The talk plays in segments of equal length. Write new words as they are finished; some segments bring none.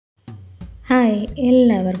Hi,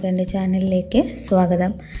 എല്ലാവർക്കും എൻ്റെ ചാനലിലേക്ക്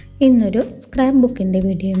സ്വാഗതം. ഇന്നൊരു സ്ക്രാപ്പ് ബുക്കിൻ്റെ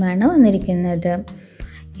വീഡിയോയുമാണ് വന്നിരിക്കുന്നത്.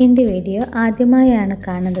 എൻ്റെ വീഡിയോ ആദ്യമായാണ്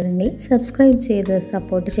കാണുന്നതെങ്കിൽ സബ്സ്ക്രൈബ് ചെയ്ത്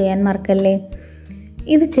സപ്പോർട്ട് ചെയ്യാൻ മറക്കല്ലേ.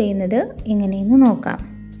 ഇത് ചെയ്യുന്നത് എങ്ങനെയെന്ന് നോക്കാം.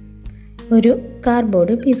 ഒരു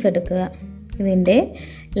കാർഡ്ബോർഡ് പീസ് എടുക്കുക. ഇതിൻ്റെ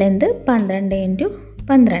ലെന്ത്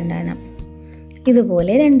 12x12 ആണ്.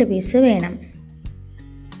 ഇതുപോലെ 2 പീസ് വേണം.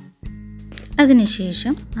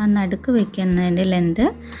 അതിനുശേഷം ആ നടുക്ക് വയ്ക്കുന്നതിൻ്റെ ലെന്ത്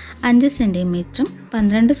 5 സെൻറ്റിമീറ്ററും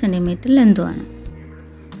 12 സെൻറ്റിമീറ്റർ ലെന്തുമാണ്.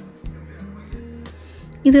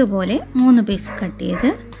 ഇതുപോലെ 3 പീസ് കട്ട് ചെയ്ത്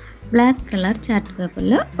ബ്ലാക്ക് കളർ ചാർട്ട്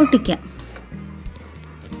പേപ്പറിൽ ഒട്ടിക്കാം.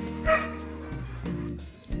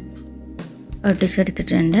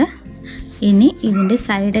 ഒട്ടിച്ചെടുത്തിട്ടുണ്ട്. ഇനി ഇതിൻ്റെ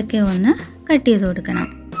സൈഡൊക്കെ ഒന്ന് കട്ട് ചെയ്ത് കൊടുക്കണം.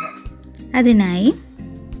 അതിനായി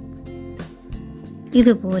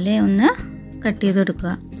ഇതുപോലെ ഒന്ന് കട്ട് ചെയ്ത്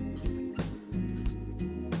കൊടുക്കുക.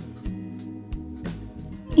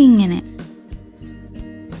 ഇങ്ങനെ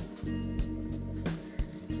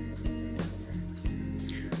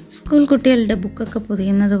സ്കൂൾ കുട്ടികളുടെ ബുക്കൊക്കെ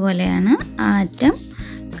പൊതിയുന്നത് പോലെയാണ് ആ അറ്റം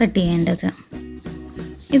കട്ട് ചെയ്യേണ്ടത്.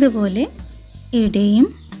 ഇതുപോലെ ഇവിടെയും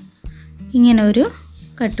ഇങ്ങനെ ഒരു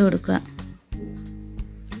കട്ട് കൊടുക്കുക.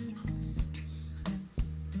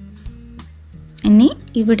 ഇനി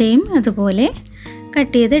ഇവിടെയും അതുപോലെ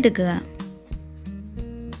കട്ട് ചെയ്തെടുക്കുക.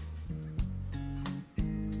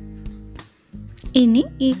 ഇനി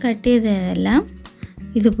ഈ കട്ട് ചെയ്തതെല്ലാം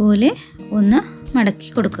ഇതുപോലെ ഒന്ന് മടക്കി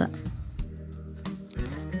കൊടുക്കുക.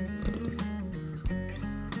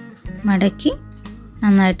 മടക്കി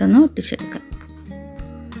നന്നായിട്ടൊന്ന് ഒട്ടിച്ചെടുക്കുക.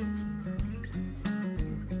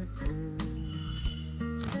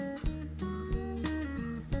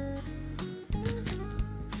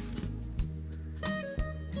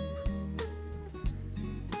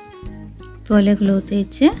 ഇതുപോലെ ഗ്ലൂ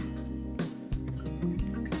തേച്ച്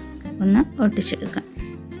ഒന്ന് ഒട്ടിച്ചെടുക്കാം.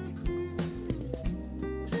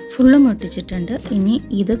 ഫുള്ളും ഒട്ടിച്ചിട്ടുണ്ട്. ഇനി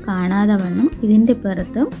ഇത് കാണാതെ വണ്ണം ഇതിൻ്റെ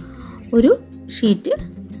പുറത്തും ഒരു ഷീറ്റ്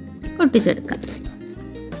ഒട്ടിച്ചെടുക്കാം.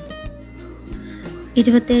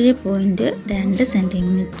 27.2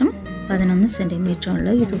 സെൻറ്റിമീറ്ററും 11 സെൻറ്റിമീറ്ററും ഉള്ള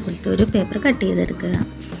ഇതുപോലത്തെ ഒരു പേപ്പർ കട്ട് ചെയ്തെടുക്കുക.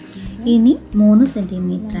 ഇനി 3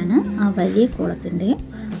 സെൻറ്റിമീറ്ററാണ് ആ വലിയ കോളത്തിൻ്റെ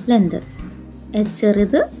ലെന്ത്.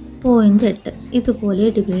 ചെറുത് 0.8. ഇതുപോലെ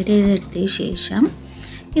ഡിവൈഡ് ചെയ്തെടുത്ത ശേഷം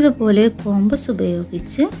ഇതുപോലെ കോമ്പസ്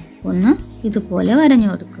ഉപയോഗിച്ച് ഒന്ന് ഇതുപോലെ വരഞ്ഞു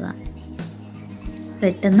കൊടുക്കുക.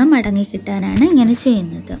 പെട്ടെന്ന് മടങ്ങി കിട്ടാനാണ് ഇങ്ങനെ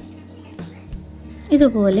ചെയ്യുന്നത്.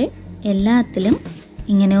 ഇതുപോലെ എല്ലാത്തിലും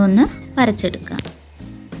ഇങ്ങനെ ഒന്ന് വരച്ചെടുക്കുക.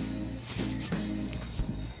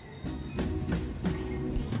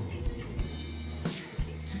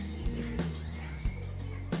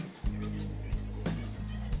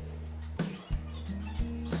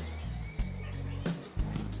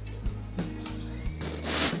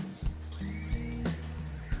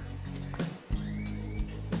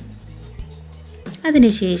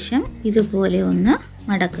 അതിനുശേഷം ഇതുപോലെ ഒന്ന്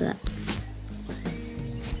മടക്കുക.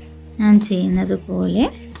 ഞാൻ ചെയ്യുന്നത് പോലെ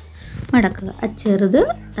മടക്കുക. ചെറുത്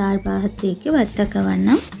താഴ്ഭാഗത്തേക്ക്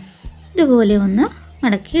വത്തക്കവണ്ണം ഇതുപോലെ ഒന്ന്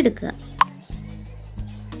മടക്കിയെടുക്കുക.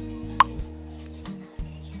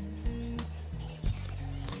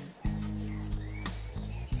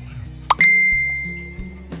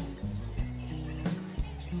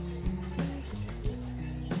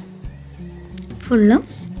 ഫുള്ളും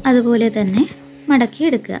അതുപോലെ തന്നെ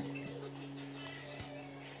മടക്കിയെടുക്കുക.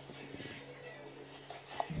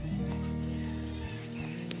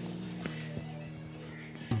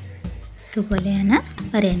 ഇതുപോലെയാണ്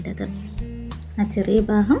വരേണ്ടത്. ആ ചെറിയ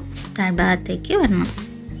ഭാഗം താഴ്ഭാഗത്തേക്ക് വരണം.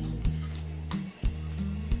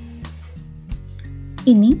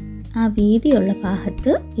 ഇനി ആ വീതിയുള്ള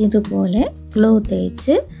ഭാഗത്ത് ഇതുപോലെ ഗ്ലൂ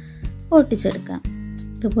തേച്ച് ഒട്ടിച്ചെടുക്കാം.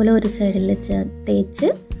 ഇതുപോലെ ഒരു സൈഡിൽ തേച്ച്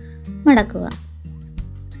മടക്കുക.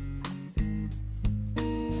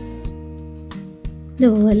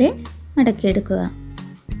 ഇതുപോലെ മടക്കിയെടുക്കുക.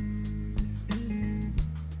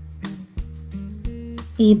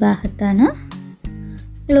 ഈ ഭാഗത്താണ്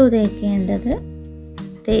ഗ്ലൂ തേക്കേണ്ടത്.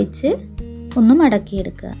 തേച്ച് ഒന്ന്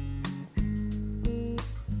മടക്കിയെടുക്കുക.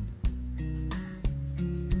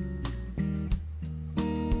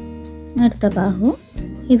 അടുത്ത ഭാഗവും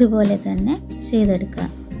ഇതുപോലെ തന്നെ ചെയ്തെടുക്കുക.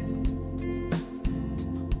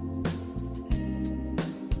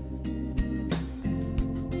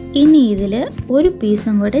 ഇനി ഇതിൽ ഒരു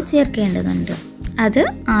പീസും കൂടെ ചേർക്കേണ്ടതുണ്ട്. അത്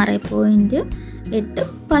 6.8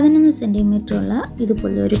 11 സെൻറ്റിമീറ്റർ ഉള്ള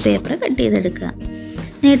ഇതുപോലെ ഒരു പേപ്പർ കട്ട് ചെയ്തെടുക്കുക.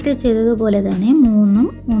 നേരത്തെ ചെയ്തതുപോലെ തന്നെ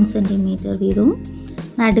 3 സെൻറ്റിമീറ്റർ വീതവും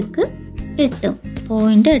നടുക്ക്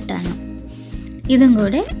 8.8 ആണ്. ഇതും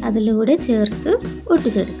കൂടെ അതിലൂടെ ചേർത്ത്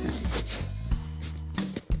ഒട്ടിച്ചെടുക്കുക.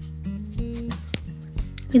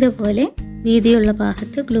 ഇതുപോലെ വീതിയുള്ള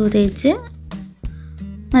ഭാഗത്ത് ഗ്ലൂ തേച്ച്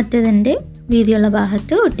മറ്റേതിൻ്റെ വീതിയുള്ള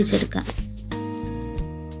ഭാഗത്ത് ഒട്ടിച്ചെടുക്കാം.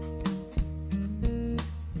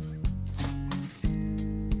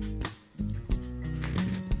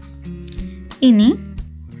 ഇനി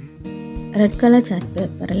റെഡ് കളർ ചാർട്ട്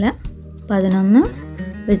പേപ്പറിൽ 11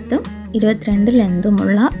 വിഡ്ത്തും 22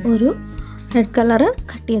 ലെങ്തുമുള്ള ഒരു റെഡ് കളറ്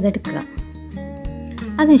കട്ട് ചെയ്തെടുക്കുക.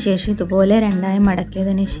 അതിനുശേഷം ഇതുപോലെ രണ്ടായി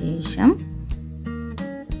മടക്കിയതിന് ശേഷം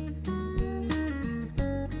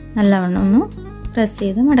നല്ലവണ്ണം ഒന്ന് പ്രസ്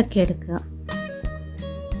ചെയ്ത് മടക്കിയെടുക്കുക.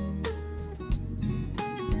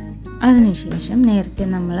 അതിനുശേഷം നേരത്തെ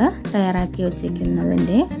നമ്മൾ തയ്യാറാക്കി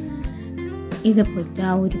വച്ചിരിക്കുന്നതിൻ്റെ ഇതുപോലത്തെ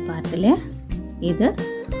ആ ഒരു പാർട്ടിൽ ഇത്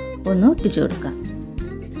ഒന്ന് ഒട്ടിച്ചു കൊടുക്കാം.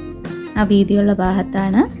 ആ വീതിയുള്ള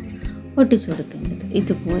ഭാഗത്താണ് ഒട്ടിച്ചു കൊടുക്കേണ്ടത്.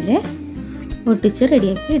 ഇതുപോലെ ഒട്ടിച്ച്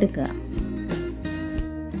റെഡിയാക്കി എടുക്കുക.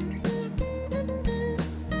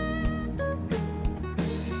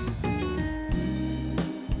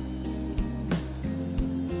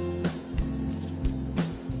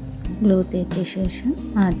 ഗ്ലൂ തേച്ച ശേഷം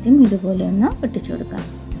ആദ്യം ഇതുപോലെ ഒന്ന് ഒട്ടിച്ചു കൊടുക്കാം.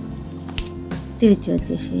 തിരിച്ചു വെച്ച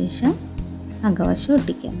ശേഷം അകവശം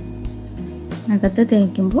ഒട്ടിക്കാം. അകത്ത്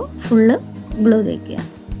തേക്കുമ്പോൾ ഫുള്ള് ഗ്ലൂ തേക്കുക.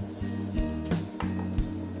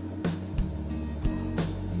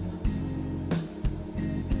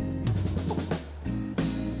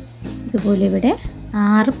 ഇതുപോലെ ഇവിടെ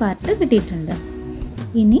 6 പാർട്ട് കിട്ടിയിട്ടുണ്ട്.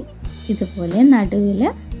 ഇനി ഇതുപോലെ നടുവിൽ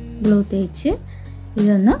ഗ്ലൂ തേച്ച്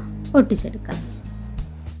ഇതൊന്ന് ഒട്ടിച്ചെടുക്കാം.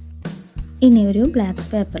 ഇനി ഒരു ബ്ലാക്ക്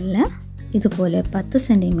പേപ്പറിൽ ഇതുപോലെ 10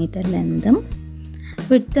 സെൻറ്റിമീറ്റർ ലെങ്തും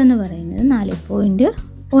വിഡ്ത്ത് എന്ന് പറയുന്നത്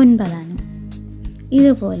 4.9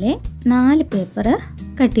 ഇതുപോലെ 4 പേപ്പർ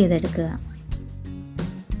കട്ട് ചെയ്തെടുക്കുക.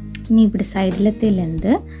 ഇനി ഇവിടെ സൈഡിലത്തെ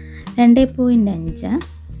ലെന്ത് 2.5,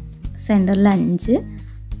 സെൻറ്ററിൽ 5,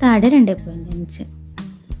 താഴെ 2.5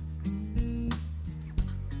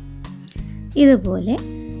 ഇതുപോലെ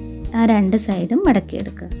ആ 2 സൈഡും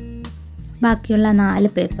മടക്കിയെടുക്കുക. ബാക്കിയുള്ള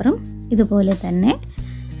 4 പേപ്പറും ഇതുപോലെ തന്നെ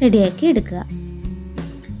റെഡിയാക്കി എടുക്കുക.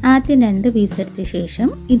 ആദ്യം 2 പീസ് എടുത്ത ശേഷം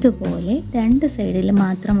ഇതുപോലെ 2 സൈഡിൽ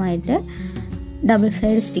മാത്രമായിട്ട് ഡബിൾ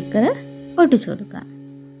സൈഡ് സ്റ്റിക്കർ ഒട്ടിച്ചു കൊടുക്കുക.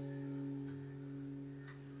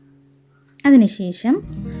 അതിനുശേഷം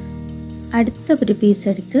അടുത്ത ഒരു പീസ്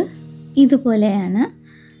എടുത്ത് ഇതുപോലെയാണ്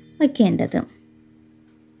വയ്ക്കേണ്ടത്.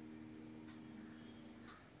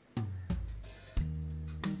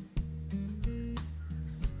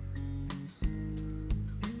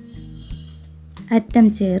 അറ്റം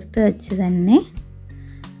ചേർത്ത് വെച്ച് തന്നെ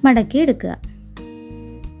മടക്കി എടുക്കുക.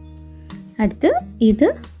 അടുത്ത്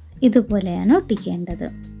ഇതുപോലെയാണ് ഒട്ടിക്കേണ്ടത്.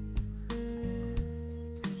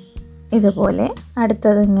 ഇതുപോലെ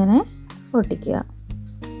അടുത്തത് ഇങ്ങനെ ഒട്ടിക്കുക.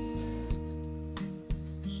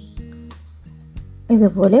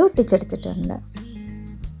 ഇതുപോലെ ഒട്ടിച്ചെടുത്തിട്ടുണ്ട്.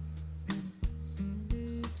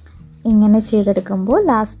 ഇങ്ങനെ ചെയ്തെടുക്കുമ്പോൾ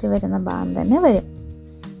ലാസ്റ്റ് വരുന്ന ഭാഗം തന്നെ വരും.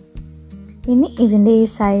 ഇനി ഇതിൻ്റെ ഈ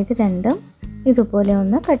സൈഡ് രണ്ടും ഇതുപോലെ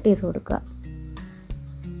ഒന്ന് കട്ട് ചെയ്ത് കൊടുക്കുക.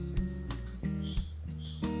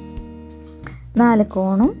 4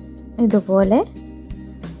 കോണും ഇതുപോലെ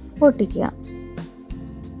ഒട്ടിക്കുക.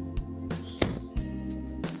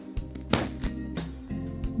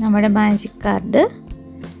 നമ്മുടെ മാജിക് കാർഡ്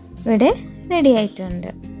ഇവിടെ റെഡി ആയിട്ടുണ്ട്.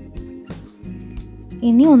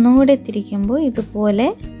 ഇനി ഒന്നും കൂടി തിരിക്കുമ്പോൾ ഇതുപോലെ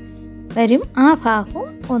വരും. ആ ഭാഗവും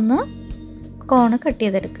ഒന്ന് കോണ് കട്ട്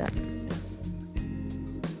ചെയ്തെടുക്കുക.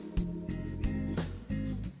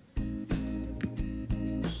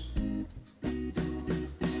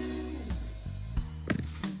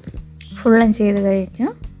 ഫുള്ളും ചെയ്ത് കഴിഞ്ഞു.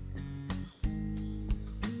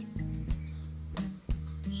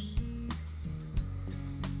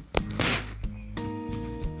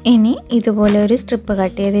 ഇനി ഇതുപോലെ ഒരു സ്ട്രിപ്പ്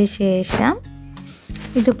കട്ട് ചെയ്ത ശേഷം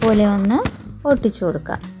ഇതുപോലെ ഒന്ന് ഒട്ടിച്ചു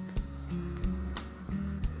കൊടുക്കുക.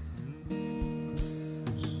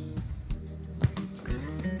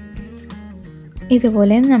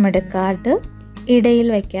 ഇതുപോലെ നമ്മുടെ കാർഡ് ഇടയിൽ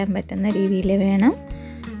വയ്ക്കാൻ പറ്റുന്ന രീതിയിൽ വേണം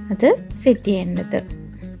അത് സെറ്റ് ചെയ്യേണ്ടത്.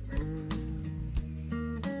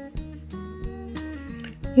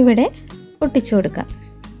 ഇവിടെ ഒട്ടിച്ചു കൊടുക്കാം.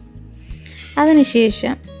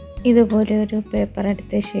 അതിനുശേഷം ഇതുപോലെ ഒരു പേപ്പർ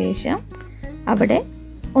എടുത്ത ശേഷം അവിടെ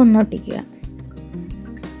ഒന്നൊട്ടിക്കുക.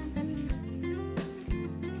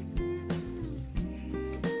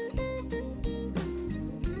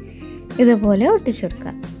 ഇതുപോലെ ഒട്ടിച്ചു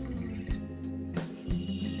കൊടുക്കുക.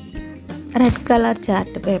 റെഡ് കളർ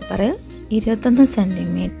ചാർട്ട് പേപ്പറിൽ 21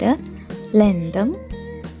 സെൻറ്റിമീറ്റർ ലെങ്തും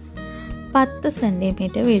 10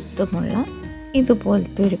 സെൻറ്റിമീറ്റർ വിഡ്ത്തുമുള്ള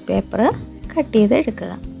ഇതുപോലത്തെ ഒരു പേപ്പർ കട്ട്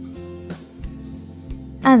ചെയ്തെടുക്കുക.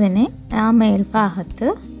 അതിന് ആ മേൽഭാഗത്ത്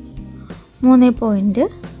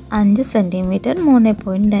 3.5 സെൻറ്റിമീറ്റർ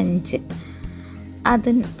 3.5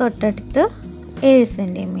 അതിന് തൊട്ടടുത്ത് 7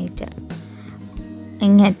 സെൻറ്റിമീറ്റർ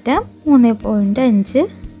ഇങ്ങറ്റം 3.5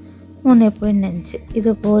 3.5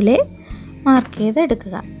 ഇതുപോലെ മാർക്ക്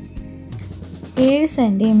ചെയ്തെടുക്കുക. 7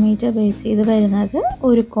 സെൻറ്റിമീറ്റർ ബേസ് ചെയ്ത് വരുന്നത്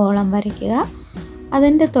ഒരു കോളം വരയ്ക്കുക.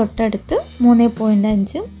 അതിൻ്റെ തൊട്ടടുത്ത്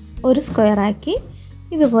 3.5 ഒരു സ്ക്വയറാക്കി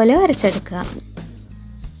ഇതുപോലെ വരച്ചെടുക്കുക.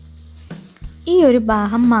 ഈ ഒരു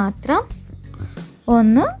ഭാഗം മാത്രം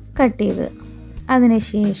ഒന്ന് കട്ട് ചെയ്ത്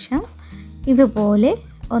അതിനുശേഷം ഇതുപോലെ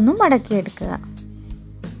ഒന്ന് മടക്കിയെടുക്കുക.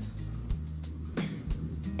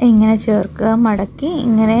 ഇങ്ങനെ ചേർക്കുക, മടക്കി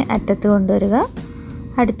ഇങ്ങനെ അറ്റത്ത് കൊണ്ടുവരിക.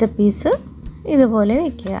 അടുത്ത പീസ് ഇതുപോലെ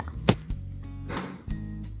വയ്ക്കുക.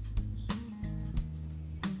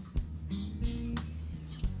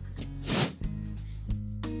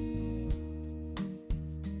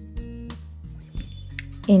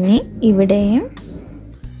 ഇനി ഇവിടെയും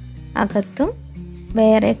അകത്തും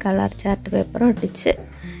വേറെ കളർ ചാർട്ട് പേപ്പർ ഒട്ടിച്ച്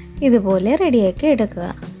ഇതുപോലെ റെഡിയാക്കി എടുക്കുക.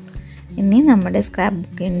 ഇനി നമ്മുടെ സ്ക്രാപ്പ്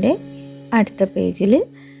ബുക്കിൻ്റെ അടുത്ത പേജിൽ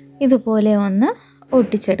ഇതുപോലെ ഒന്ന്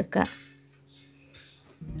ഒട്ടിച്ചെടുക്കുക.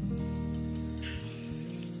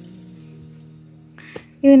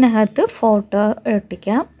 ഇതിനകത്ത് ഫോട്ടോ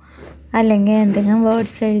ഒട്ടിക്കാം, അല്ലെങ്കിൽ എന്തെങ്കിലും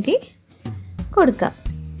വേർഡ്സ് എഴുതി കൊടുക്കാം.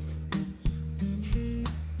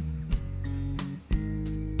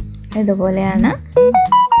 ഇതുപോലെയാണ്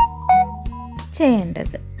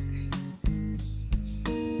ചെയ്യേണ്ടത്.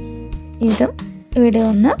 ഇതും ഇവിടെ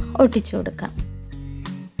ഒന്ന് ഒട്ടിച്ചു കൊടുക്കാം.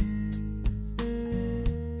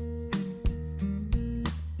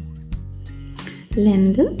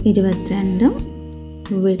 ലെന്ത് 22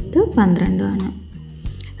 വിഡ്ത്ത് 12 ആണ്.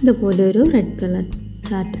 ഇതുപോലെ ഒരു red colour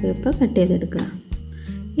chart paper cut ചെയ്തെടുക്കുക.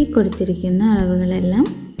 ഈ കൊടുത്തിരിക്കുന്ന അളവുകളെല്ലാം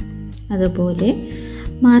അതുപോലെ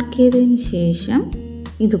മാർക്ക് ചെയ്തതിന് ശേഷം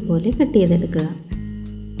ഇതുപോലെ കട്ട് ചെയ്തെടുക്കുക.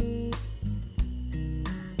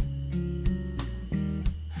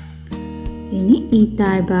 ഇനി ഈ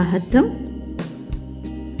താഴ്ഭാഗത്തും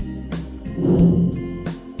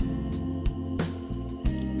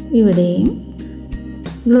ഇവിടെയും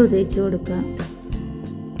ഗ്ലൂ തേച്ച് കൊടുക്കുക.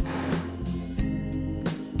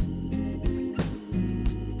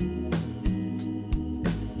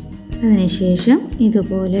 അതിനുശേഷം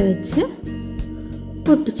ഇതുപോലെ വെച്ച്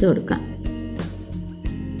ഒട്ടിച്ചു കൊടുക്കാം.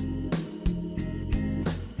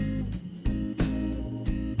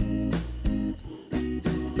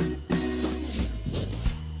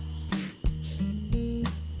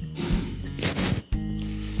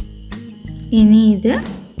 ഇനി ഇത്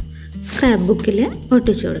സ്ക്രാപ്പ് ബുക്കിൽ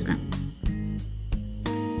ഒട്ടിച്ചു കൊടുക്കാം.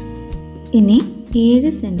 ഇനി 7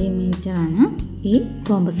 സെൻറ്റിമീറ്റർ ആണ് ഈ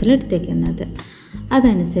കോമ്പസിൽ എടുത്തേക്കുന്നത്.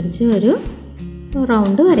 അതനുസരിച്ച് ഒരു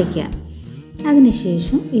റൗണ്ട് വരയ്ക്കുക.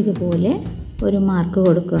 അതിനുശേഷം ഇതുപോലെ ഒരു മാർക്ക്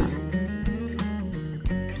കൊടുക്കുക.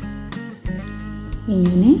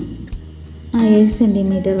 ഇങ്ങനെ 7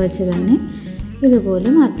 സെൻറ്റിമീറ്റർ വെച്ച് തന്നെ ഇതുപോലെ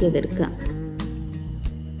മാർക്ക് ചെയ്തെടുക്കുക.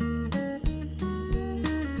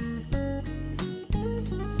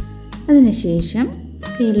 അതിനുശേഷം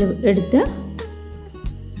സ്കെയിൽ എടുത്ത്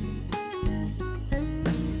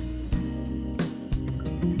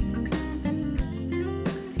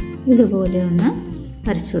ഇതുപോലെ ഒന്ന്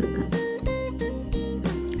വരച്ചു കൊടുക്കാം.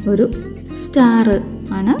 ഒരു സ്റ്റാർ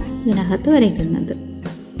ആണ് ഇതിനകത്ത് വരയ്ക്കുന്നത്.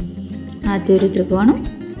 ആദ്യം ഒരു ത്രികോണം,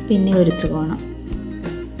 പിന്നെ ഒരു ത്രികോണം.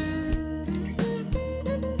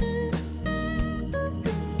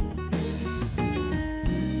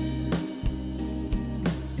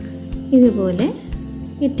 ഇതുപോലെ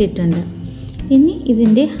ഇട്ടിട്ടുണ്ട്. ഇനി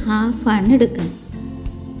ഇതിൻ്റെ ഹാഫാണ് എടുക്കാൻ.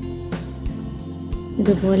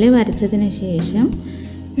 ഇതുപോലെ വരച്ചതിന് ശേഷം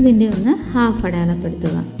ഇതിൻ്റെ ഒന്ന് ഹാഫ്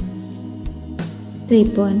അടയാളപ്പെടുത്തുക.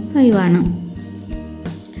 3.5 ആണ്.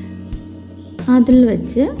 അതിൽ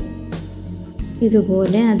വെച്ച്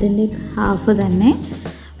ഇതുപോലെ അതിൻ്റെ ഹാഫ് തന്നെ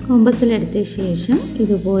കോമ്പസിലെടുത്ത ശേഷം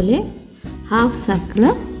ഇതുപോലെ ഹാഫ് സർക്കിൾ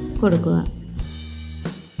കൊടുക്കുക.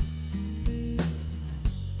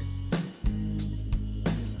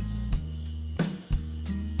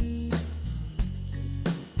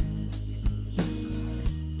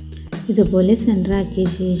 ഇതുപോലെ സെൻറ്ററാക്കിയ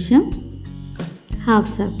ശേഷം ഹാഫ്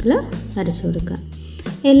സർക്കിൾ വരച്ചു കൊടുക്കുക.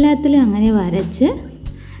 എല്ലാത്തിലും അങ്ങനെ വരച്ച്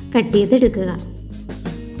കട്ട് ചെയ്തെടുക്കുക.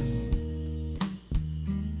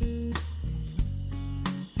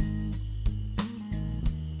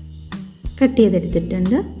 കട്ട്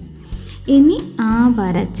ചെയ്തെടുത്തിട്ടുണ്ട്. ഇനി ആ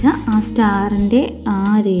വരച്ച ആ സ്റ്റാറിൻ്റെ ആ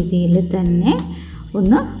രീതിയിൽ തന്നെ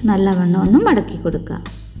ഒന്ന് നല്ലവണ്ണം ഒന്ന് മടക്കി കൊടുക്കുക.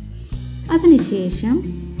 അതിനുശേഷം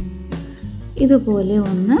ഇതുപോലെ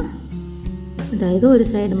ഒന്ന്, അതായത് ഒരു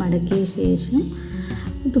സൈഡ് മടക്കിയ ശേഷം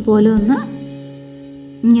ഇതുപോലെ ഒന്ന്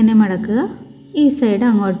ഇങ്ങനെ മടക്കുക. ഈ സൈഡ്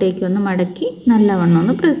അങ്ങോട്ടേക്ക് ഒന്ന് മടക്കി നല്ലവണ്ണം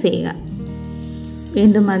ഒന്ന് പ്രസ് ചെയ്യുക.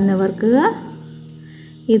 വീണ്ടും അത് നിവർക്കുക.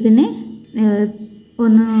 ഇതിനെ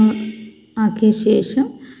ഒന്ന് ആക്കിയ ശേഷം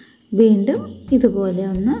വീണ്ടും ഇതുപോലെ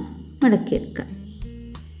ഒന്ന് മടക്കിയെടുക്കുക.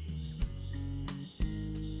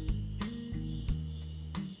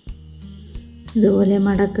 ഇതുപോലെ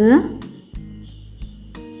മടക്കുക.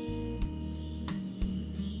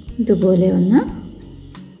 ഇതുപോലെ ഒന്ന്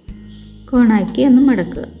കോണാക്കി ഒന്ന്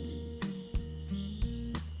മടക്കുക.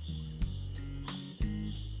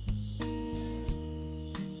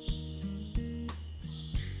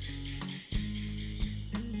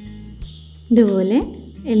 ഇതുപോലെ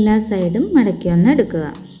എല്ലാ സൈഡും മടക്കി ഒന്ന് എടുക്കുക.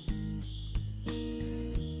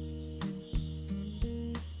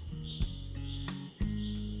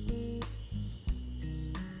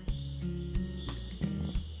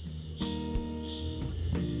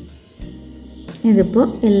 ഇതിപ്പോൾ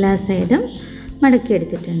എല്ലാ സൈഡും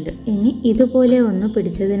മടക്കിയെടുത്തിട്ടുണ്ട്. ഇനി ഇതുപോലെ ഒന്ന്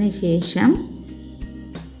പിടിച്ചതിന് ശേഷം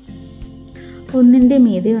ഒന്നിൻ്റെ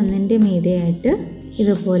മീതെയായിട്ട്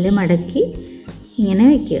ഇതുപോലെ മടക്കി ഇങ്ങനെ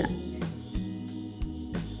വയ്ക്കുക.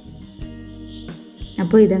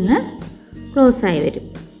 അപ്പോൾ ഇതങ്ങ് ക്ലോസായി വരും.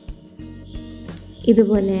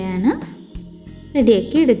 ഇതുപോലെയാണ്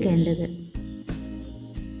റെഡിയാക്കി എടുക്കേണ്ടത്.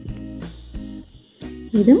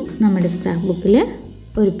 ഇതും നമ്മുടെ സ്ക്രാപ്പ് ബുക്കിൽ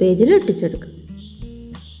ഒരു പേജിൽ ഒട്ടിച്ചെടുക്കും.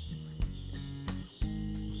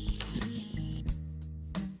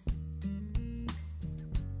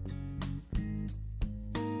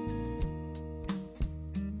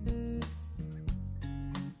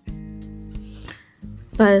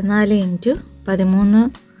 പതിനാല് ഇൻറ്റു 13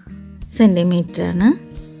 സെൻറ്റിമീറ്ററാണ്.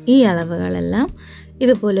 ഈ അളവുകളെല്ലാം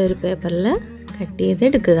ഇതുപോലെ ഒരു പേപ്പറിൽ കട്ട്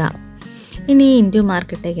ചെയ്തെടുക്കുക. ഇനി ഈ ഇൻറ്റു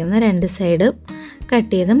മാർക്ക് ഇട്ടേക്കുന്ന 2 സൈഡ്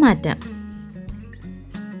കട്ട് ചെയ്ത് മാറ്റാം.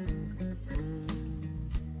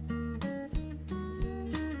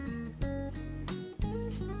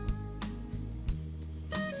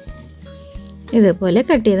 ഇതുപോലെ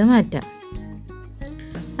കട്ട് ചെയ്ത് മാറ്റാം.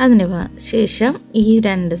 അതിന് ശേഷം ഈ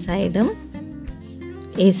 2 സൈഡും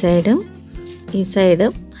ഈ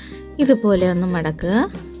സൈഡും ഇതുപോലെ ഒന്ന് മടക്കുക.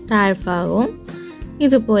 താഴ്ഭാഗവും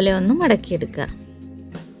ഇതുപോലെ ഒന്ന് മടക്കിയെടുക്കുക.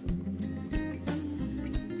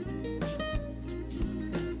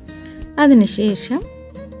 അതിനുശേഷം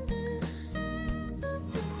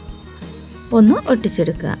ഒന്ന്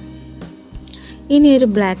ഒട്ടിച്ചെടുക്കുക. ഇനി ഒരു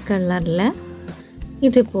ബ്ലാക്ക് കളറിൽ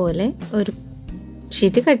ഇതുപോലെ ഒരു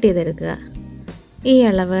ഷീറ്റ് കട്ട് ചെയ്തെടുക്കുക. ഈ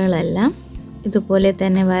അളവുകളെല്ലാം ഇതുപോലെ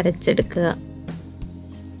തന്നെ വരച്ചെടുക്കുക.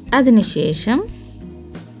 അതിനുശേഷം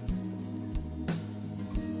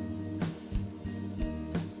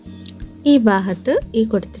ഈ ഭാഗത്ത് ഈ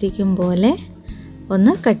കൊടുത്തിരിക്കും പോലെ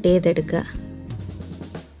ഒന്ന് കട്ട് ചെയ്തെടുക്കുക.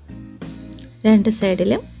 2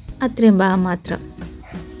 സൈഡിലും അത്രയും ഭാഗം മാത്രം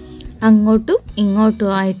അങ്ങോട്ടും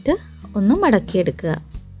ഇങ്ങോട്ടും ആയിട്ട് ഒന്ന് മടക്കിയെടുക്കുക.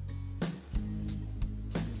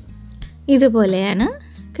 ഇതുപോലെയാണ്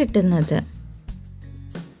കിട്ടുന്നത്.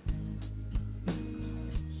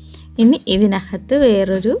 ഇനി ഇതിനകത്ത്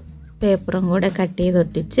വേറൊരു പേപ്പറും കൂടെ കട്ട്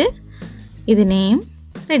ചെയ്തൊട്ടിച്ച് ഇതിനെയും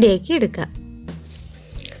റെഡിയാക്കി എടുക്കുക.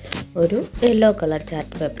 ഒരു യെല്ലോ കളർ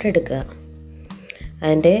ചാർട്ട് പേപ്പർ എടുക്കുക.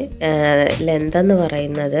 അതിൻ്റെ ലെന്ത് എന്ന്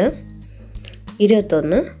പറയുന്നത്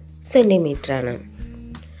 21 സെൻറ്റിമീറ്ററാണ്.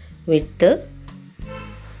 വിഡ്ത്ത്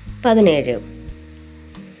 17.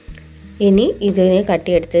 ഇനി ഇതിനെ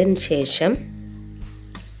കട്ടിയെടുത്തതിന് ശേഷം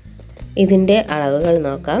ഇതിൻ്റെ അളവുകൾ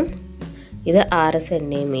നോക്കാം. ഇത് 6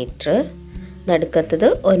 സെൻറ്റിമീറ്റർ, നടുക്കത്തത്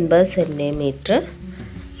 9 സെൻറ്റിമീറ്റർ,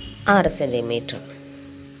 6 സെൻറ്റിമീറ്റർ.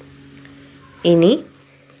 ഇനി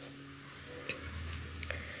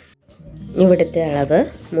ഇവിടുത്തെ അളവ്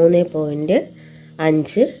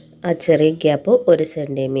 3.5, ആ ചെറിയ ഗ്യാപ്പ് 1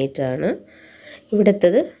 സെൻറ്റിമീറ്റർ ആണ്.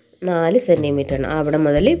 ഇവിടുത്തത് 4 സെൻറ്റിമീറ്റർ ആണ്. അവിടെ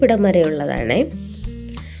മുതൽ ഇവിടം വരെയുള്ളതാണ്.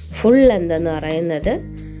 ഫുൾ ലെന്ത് എന്ന് പറയുന്നത്,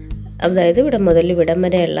 അതായത് ഇവിടെ മുതൽ ഇവിടം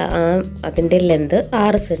വരെയുള്ള അതിൻ്റെ ലെന്ത്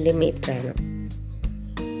 6 സെൻറ്റിമീറ്റർ ആണ്.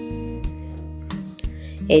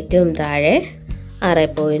 ഏറ്റവും താഴെ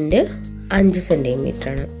 6.5 സെൻറ്റിമീറ്റർ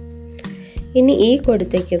ആണ്. ഇനി ഈ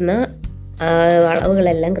കൊടുത്തിരിക്കുന്ന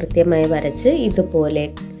അളവുകളെല്ലാം കൃത്യമായി വരച്ച് ഇതുപോലെ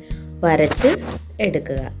വരച്ച്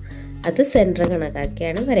എടുക്കുക. അത് സെൻറ്റർ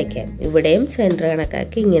കണക്കാക്കിയാണ് വരയ്ക്കുക. ഇവിടെയും സെൻറ്റർ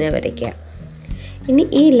കണക്കാക്കി ഇങ്ങനെ വരയ്ക്കുക. ഇനി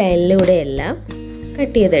ഈ ലൈനിലൂടെയെല്ലാം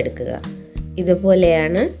കട്ട് ചെയ്തെടുക്കുക.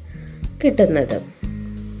 ഇതുപോലെയാണ് കിട്ടുന്നത്.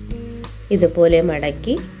 ഇതുപോലെ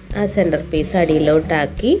മടക്കി ആ സെൻറ്റർ പീസ്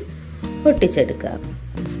അടിയിലോട്ടാക്കി ഒട്ടിച്ചെടുക്കുക.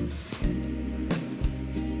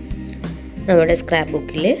 നമ്മുടെ സ്ക്രാപ്പ്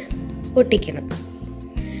ബുക്കിൽ ഒട്ടിക്കണം.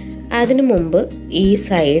 അതിനു മുമ്പ് ഈ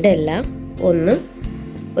സൈഡെല്ലാം ഒന്ന്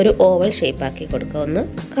ഒരു ഓവൽ ഷേപ്പാക്കി കൊടുക്കുക. ഒന്ന്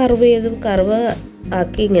കർവ്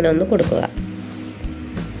ആക്കി ഇങ്ങനെ ഒന്ന് കൊടുക്കുക.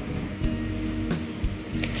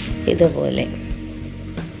 ഇതുപോലെ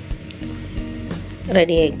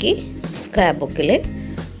റെഡിയാക്കി സ്ക്രാപ്പ് ബുക്കിൽ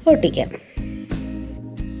ഒട്ടിക്കാം.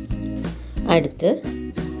 അടുത്ത്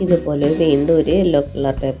ഇതുപോലെ വീണ്ടും ഒരു യെല്ലോ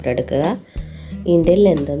കളർ പേപ്പർ എടുക്കുക. ഇതിൻ്റെ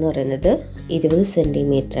ലെന്ത് എന്ന് പറയുന്നത് 20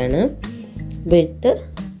 സെൻറ്റിമീറ്റർ ആണ്, വിഡ്ത്ത്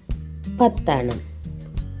 10 ആണ്.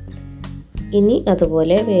 ഇനി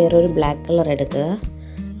അതുപോലെ വേറൊരു ബ്ലാക്ക് കളർ എടുക്കുക.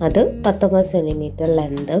 അത് 19 സെൻറ്റിമീറ്റർ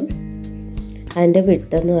ലെന്തും അതിൻ്റെ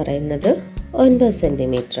വിഡ്ത്ത് എന്ന് പറയുന്നത് 9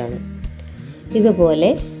 സെൻറ്റിമീറ്റർ ആണ്. ഇതുപോലെ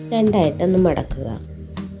രണ്ടായിട്ടൊന്ന് മടക്കുക.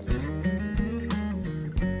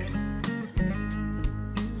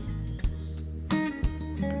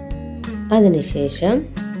 അതിനുശേഷം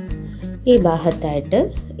ഈ ഭാഗത്തായിട്ട്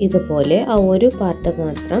ഇതുപോലെ ആ ഒരു പാർട്ട്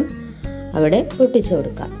മാത്രം അവിടെ ഒട്ടിച്ചു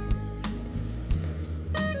കൊടുക്കാം.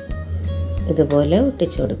 ഇതുപോലെ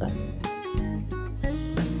ഒട്ടിച്ചു കൊടുക്കാം.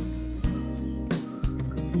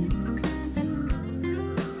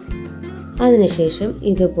 അതിനുശേഷം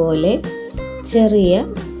ഇതുപോലെ ചെറിയ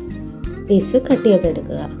പീസ് കട്ട്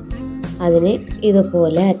ചെയ്തെടുക്കുക. അതിന്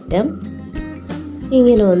ഇതുപോലെ അറ്റം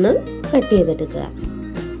ഇങ്ങനെ ഒന്ന് കട്ട് ചെയ്തെടുക്കുക.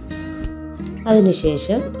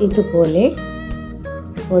 അതിനുശേഷം ഇതുപോലെ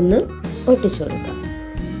ഒന്ന് ഒട്ടിച്ചു കൊടുക്കാം.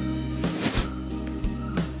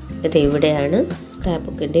 ഇത് ഇവിടെയാണ് സ്ക്രാപ്പ്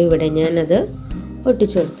ബുക്കിൻ്റെ ഇവിടെ ഞാനത്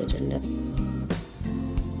ഒട്ടിച്ചു കൊടുത്തിട്ടുണ്ട്.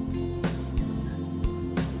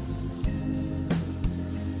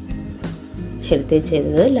 നേരത്തെ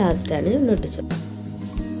ചെയ്തത് ലാസ്റ്റാണ് ഞാൻ ഒട്ടിച്ചു.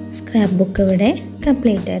 സ്ക്രാപ്പ് ബുക്ക് ഇവിടെ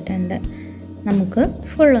കംപ്ലീറ്റ് ആയിട്ടുണ്ട്. നമുക്ക്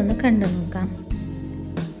ഫുള്ളൊന്ന് കണ്ടു നോക്കാം.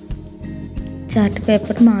 ചാർട്ട്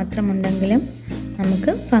പേപ്പർ മാത്രമുണ്ടെങ്കിലും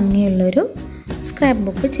നമുക്ക് ഭംഗിയുള്ളൊരു സ്ക്രാപ്പ്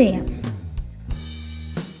ബുക്ക് ചെയ്യാം.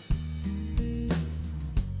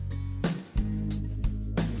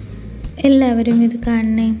 എല്ലാവരും ഇത്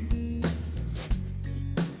കാണണേ.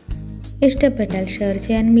 ഇഷ്ടപ്പെട്ടാൽ ഷെയർ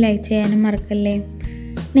ചെയ്യാനും ലൈക്ക് ചെയ്യാനും മറക്കല്ലേ.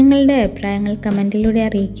 നിങ്ങളുടെ അഭിപ്രായങ്ങൾ കമൻറ്റിലൂടെ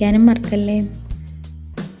അറിയിക്കാനും മറക്കല്ലേ.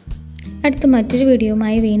 അടുത്ത മറ്റൊരു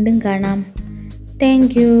വീഡിയോയുമായി വീണ്ടും കാണാം.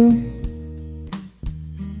 Thank you.